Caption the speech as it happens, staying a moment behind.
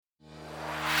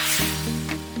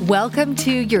Welcome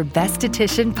to your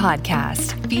Bestetition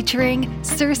podcast, featuring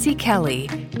Circe Kelly,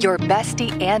 your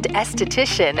bestie and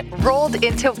esthetician rolled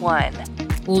into one.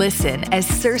 Listen as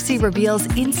Circe reveals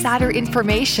insider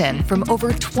information from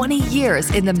over 20 years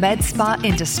in the med spa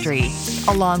industry,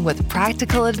 along with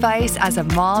practical advice as a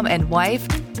mom and wife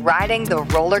riding the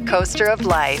roller coaster of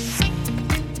life.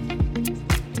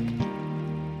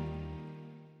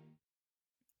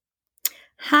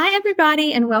 Hi,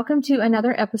 everybody, and welcome to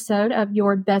another episode of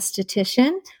Your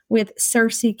Bestetition with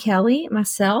Circe Kelly,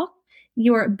 myself,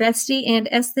 your bestie and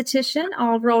esthetician,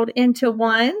 all rolled into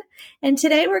one. And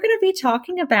today we're going to be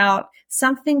talking about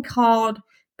something called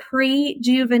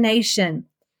prejuvenation.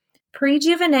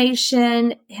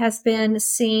 Prejuvenation has been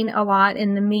seen a lot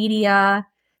in the media,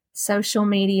 social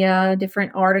media,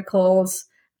 different articles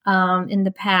in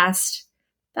the past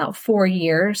about 4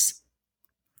 years.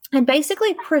 And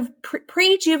basically,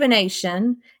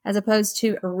 prejuvenation, as opposed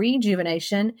to a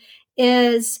rejuvenation,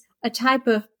 is a type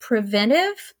of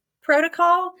preventive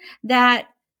protocol that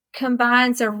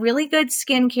combines a really good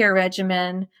skincare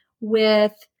regimen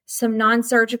with some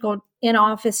non-surgical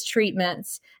in-office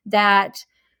treatments that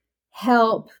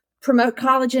help promote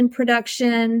collagen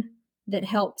production, that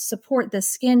help support the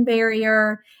skin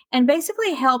barrier, and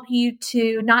basically help you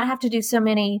to not have to do so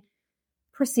many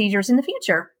procedures in the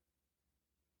future.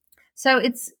 So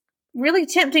it's really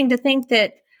tempting to think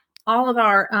that all of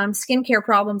our skincare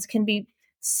problems can be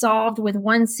solved with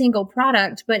one single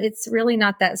product, but it's really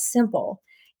not that simple.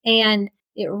 And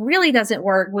it really doesn't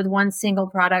work with one single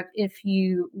product if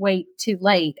you wait too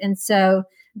late. And so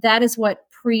that is what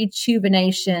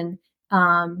prejuvenation,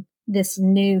 this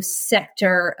new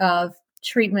sector of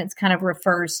treatments, kind of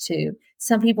refers to.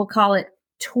 Some people call it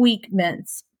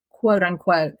tweakments, quote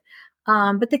unquote.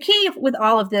 But the key with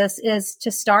all of this is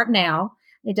to start now.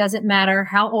 It doesn't matter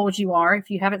how old you are. If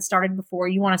you haven't started before,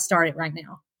 you want to start it right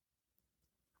now.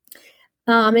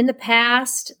 In the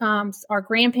past, our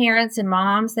grandparents and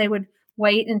moms, they would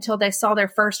wait until they saw their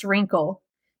first wrinkle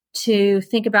to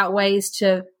think about ways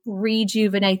to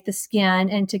rejuvenate the skin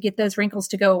and to get those wrinkles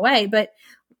to go away. But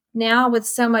now with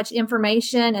so much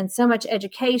information and so much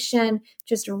education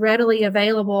just readily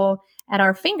available at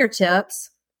our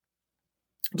fingertips,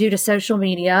 due to social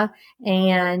media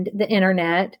and the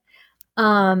internet.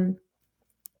 And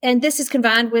this is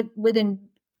combined with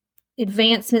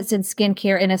advancements in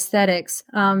skincare and aesthetics.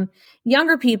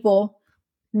 Younger people,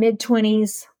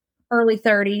 mid-20s, early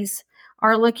 30s,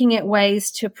 are looking at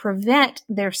ways to prevent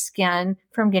their skin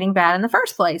from getting bad in the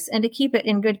first place and to keep it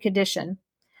in good condition.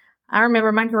 I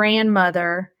remember my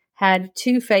grandmother had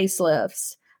 2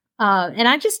 facelifts. And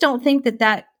I just don't think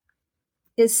that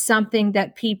is something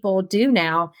that people do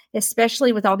now,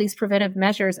 especially with all these preventive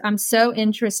measures. I'm so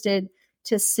interested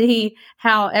to see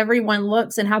how everyone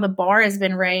looks and how the bar has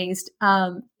been raised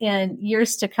in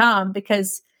years to come,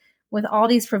 because with all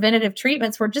these preventative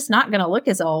treatments, we're just not going to look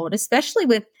as old, especially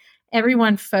with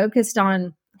everyone focused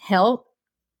on health.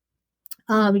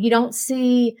 You don't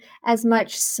see as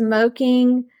much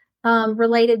smoking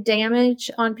related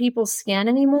damage on people's skin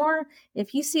anymore.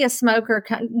 If you see a smoker,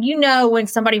 you know when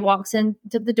somebody walks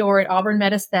into the door at Auburn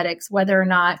Med Aesthetics, whether or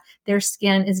not their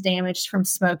skin is damaged from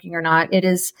smoking or not. It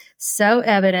is so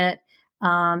evident.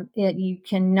 You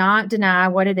cannot deny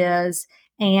what it is,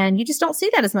 and you just don't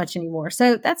see that as much anymore.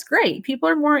 So that's great. People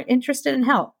are more interested in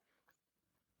health.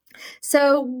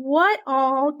 So what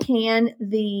all can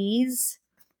these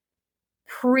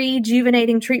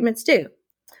prejuvenating treatments do?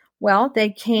 Well, they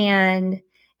can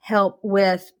help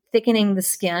with thickening the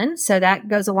skin. So that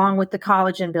goes along with the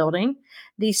collagen building.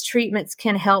 These treatments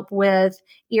can help with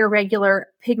irregular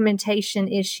pigmentation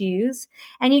issues.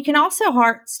 And you can also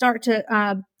start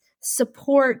to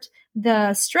support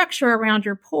the structure around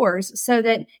your pores so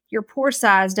that your pore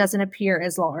size doesn't appear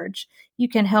as large. You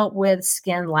can help with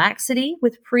skin laxity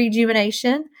with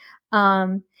prejuvenation.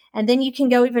 And then you can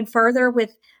go even further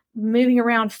with moving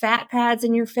around fat pads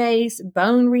in your face,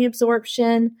 bone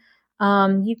reabsorption.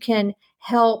 You can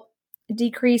help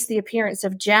decrease the appearance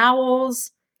of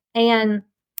jowls. And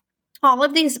all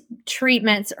of these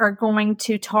treatments are going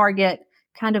to target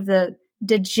kind of the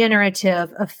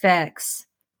degenerative effects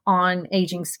on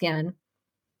aging skin.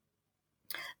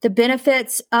 The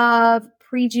benefits of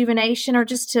prejuvenation are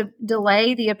just to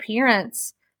delay the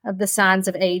appearance of the signs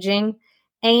of aging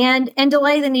and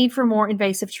delay the need for more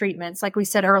invasive treatments. Like we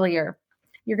said earlier,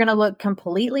 you're going to look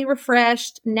completely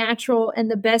refreshed, natural, and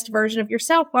the best version of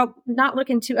yourself while not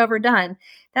looking too overdone.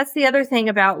 That's the other thing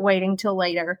about waiting till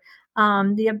later.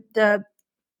 The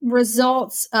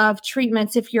results of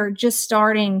treatments, if you're just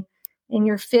starting in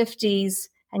your 50s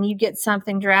and you get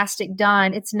something drastic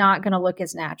done, it's not going to look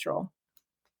as natural.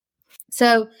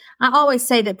 So I always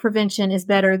say that prevention is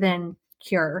better than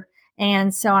cure.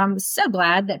 And so I'm so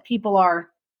glad that people are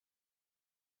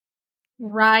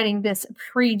riding this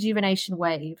prejuvenation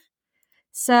wave.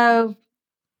 So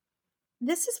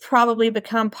this has probably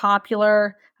become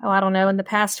popular, I don't know, in the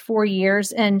past 4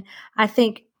 years. And I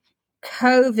think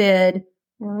COVID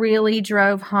really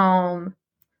drove home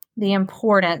the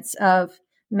importance of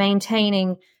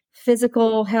maintaining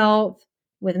physical health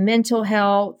with mental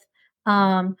health,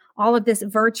 all of this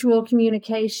virtual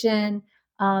communication,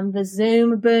 the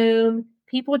Zoom boom.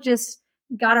 People just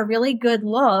got a really good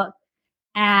look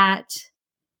at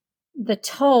the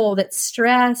toll that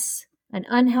stress, an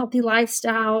unhealthy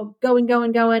lifestyle, going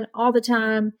all the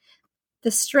time,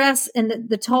 the stress and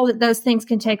the toll that those things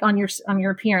can take on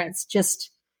your appearance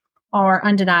just are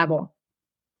undeniable.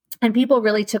 And people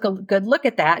really took a good look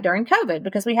at that during COVID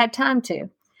because we had time to.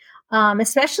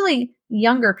 Especially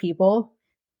younger people,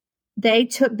 they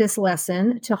took this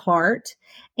lesson to heart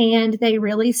and they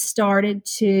really started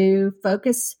to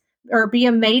focus or be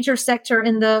a major sector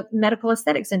in the medical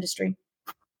aesthetics industry.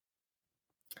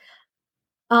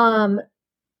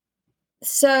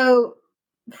 So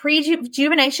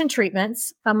prejuvenation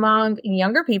treatments among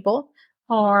younger people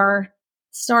are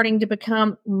starting to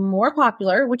become more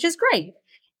popular, which is great.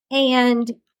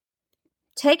 And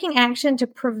taking action to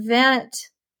prevent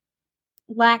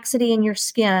laxity in your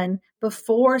skin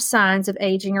before signs of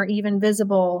aging are even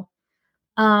visible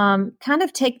kind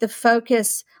of take the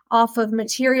focus off of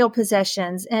material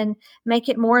possessions and make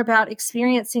it more about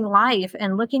experiencing life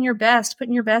and looking your best,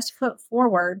 putting your best foot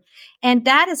forward. And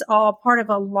that is all part of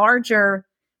a larger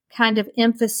kind of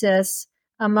emphasis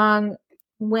among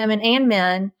women and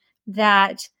men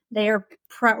that they are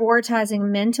prioritizing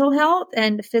mental health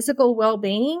and physical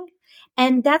well-being.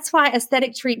 And that's why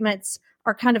aesthetic treatments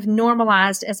are kind of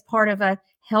normalized as part of a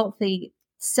healthy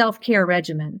self-care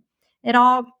regimen. It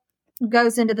all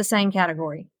goes into the same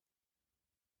category.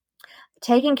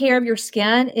 Taking care of your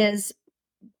skin is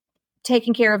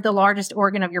taking care of the largest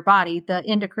organ of your body.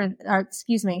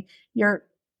 Your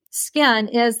skin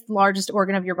is the largest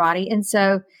organ of your body. And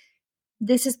so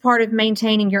this is part of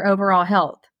maintaining your overall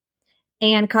health.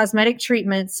 And cosmetic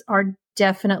treatments are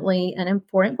definitely an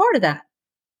important part of that.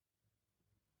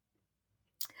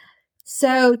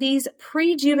 So these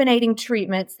prejuvenating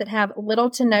treatments that have little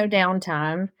to no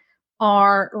downtime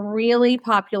are really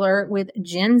popular with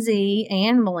Gen Z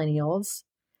and millennials.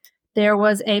 There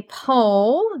was a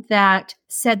poll that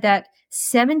said that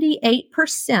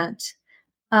 78%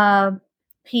 of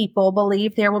people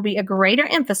believe there will be a greater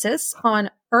emphasis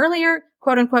on earlier,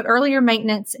 quote unquote, earlier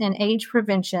maintenance and age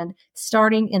prevention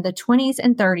starting in the 20s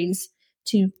and 30s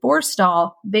to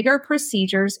forestall bigger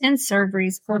procedures and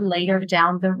surgeries for later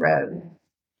down the road.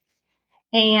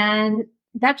 And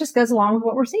that just goes along with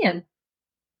what we're seeing.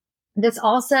 This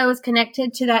also is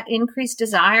connected to that increased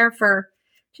desire for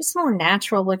just more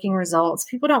natural looking results.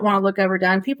 People don't want to look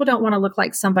overdone. People don't want to look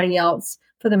like somebody else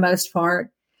for the most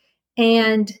part.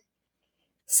 And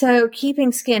so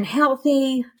keeping skin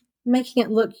healthy, making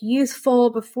it look youthful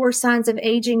before signs of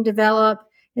aging develop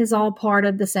is all part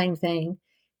of the same thing.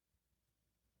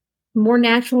 More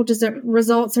natural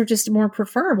results are just more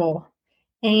preferable.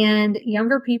 And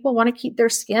younger people want to keep their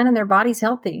skin and their bodies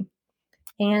healthy.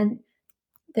 And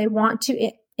they want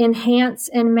to enhance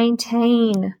and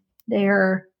maintain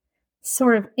their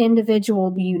sort of individual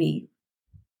beauty.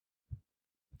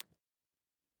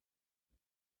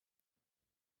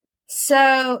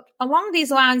 So along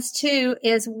these lines too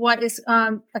is what is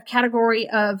a category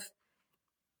of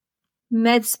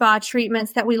med spa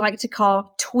treatments that we like to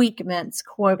call tweakments,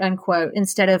 quote unquote,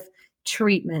 instead of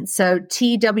treatments. So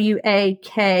TWAKMENT,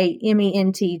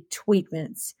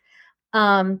 tweakments.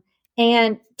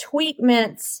 And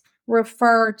tweakments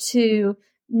refer to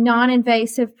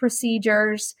non-invasive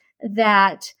procedures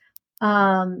that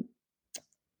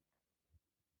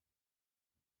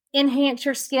enhance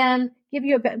your skin, give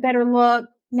you a better look,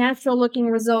 natural looking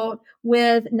result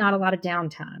with not a lot of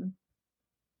downtime.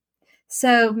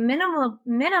 So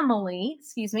minimally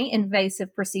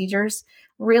invasive procedures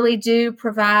really do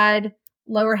provide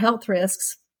lower health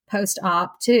risks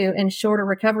post-op too and shorter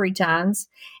recovery times.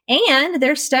 And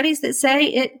there's studies that say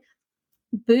it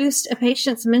boosts a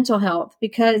patient's mental health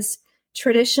because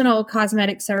traditional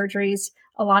cosmetic surgeries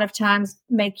a lot of times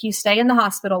make you stay in the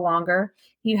hospital longer.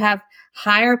 You have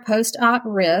higher post-op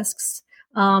risks,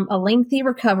 a lengthy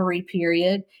recovery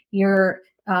period. You're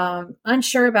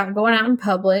unsure about going out in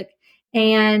public,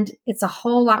 and it's a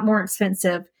whole lot more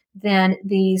expensive than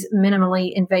these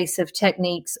minimally invasive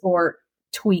techniques or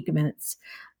tweakments.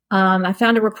 I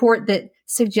found a report that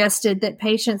suggested that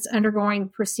patients undergoing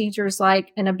procedures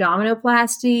like an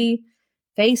abdominoplasty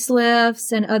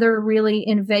facelifts and other really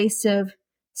invasive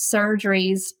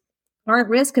surgeries are at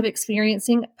risk of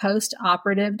experiencing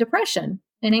post-operative depression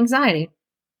and anxiety.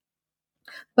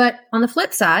 But on the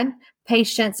flip side,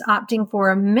 patients opting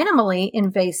for minimally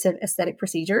invasive aesthetic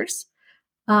procedures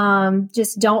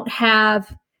just don't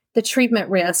have the treatment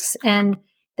risks, and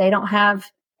they don't have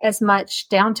as much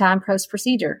downtime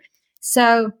post-procedure.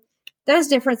 So those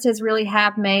differences really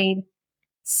have made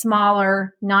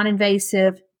smaller,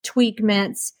 non-invasive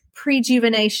tweakments,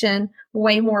 prejuvenation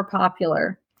way more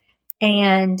popular.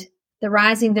 And the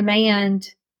rising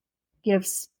demand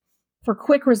gives for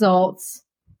quick results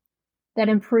that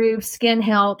improve skin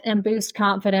health and boost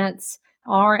confidence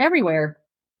are everywhere.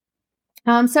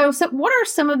 So what are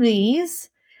some of these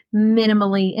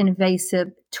minimally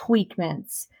invasive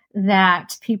tweakments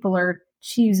that people are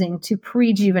choosing to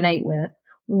prejuvenate with?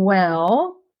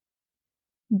 Well,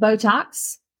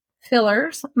 Botox,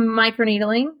 fillers,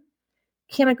 microneedling,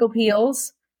 chemical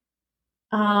peels,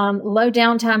 low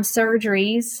downtime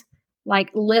surgeries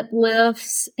like lip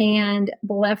lifts and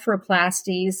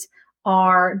blepharoplasties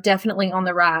are definitely on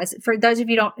the rise. For those of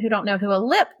you who don't know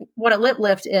what a lip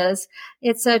lift is,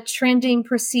 it's a trending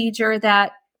procedure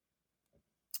that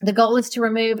the goal is to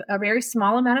remove a very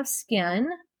small amount of skin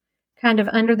kind of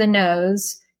under the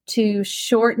nose to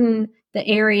shorten the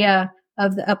area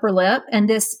of the upper lip. And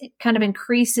this kind of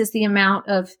increases the amount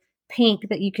of pink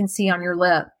that you can see on your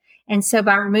lip. And so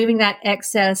by removing that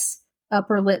excess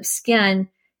upper lip skin,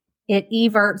 it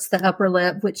everts the upper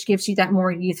lip, which gives you that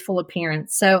more youthful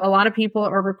appearance. So a lot of people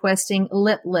are requesting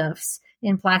lip lifts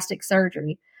in plastic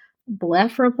surgery.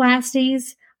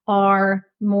 Blepharoplasties are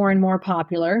more and more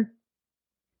popular.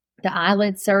 The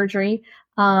eyelid surgery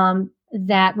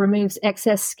that removes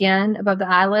excess skin above the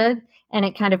eyelid, and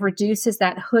it kind of reduces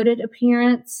that hooded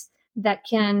appearance that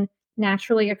can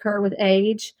naturally occur with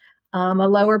age. A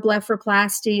lower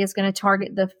blepharoplasty is going to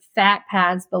target the fat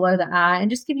pads below the eye and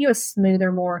just give you a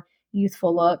smoother, more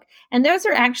youthful look. And those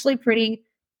are actually pretty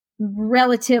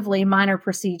relatively minor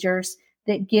procedures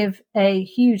that give a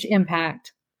huge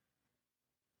impact.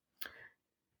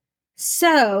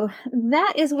 So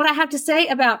that is what I have to say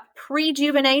about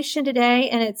prejuvenation today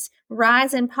and its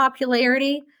rise in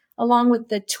popularity, along with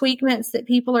the tweakments that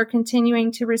people are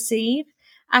continuing to receive.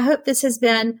 I hope this has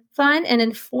been fun and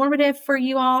informative for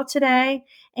you all today,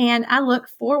 and I look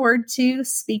forward to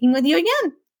speaking with you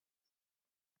again.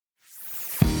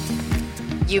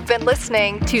 You've been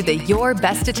listening to the Your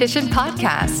Besthetician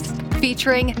podcast,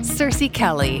 featuring Cersei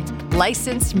Kelly,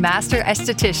 licensed master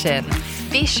esthetician.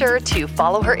 Be sure to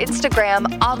follow her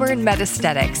Instagram, Auburn Med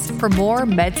Aesthetics, for more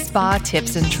med spa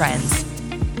tips and trends.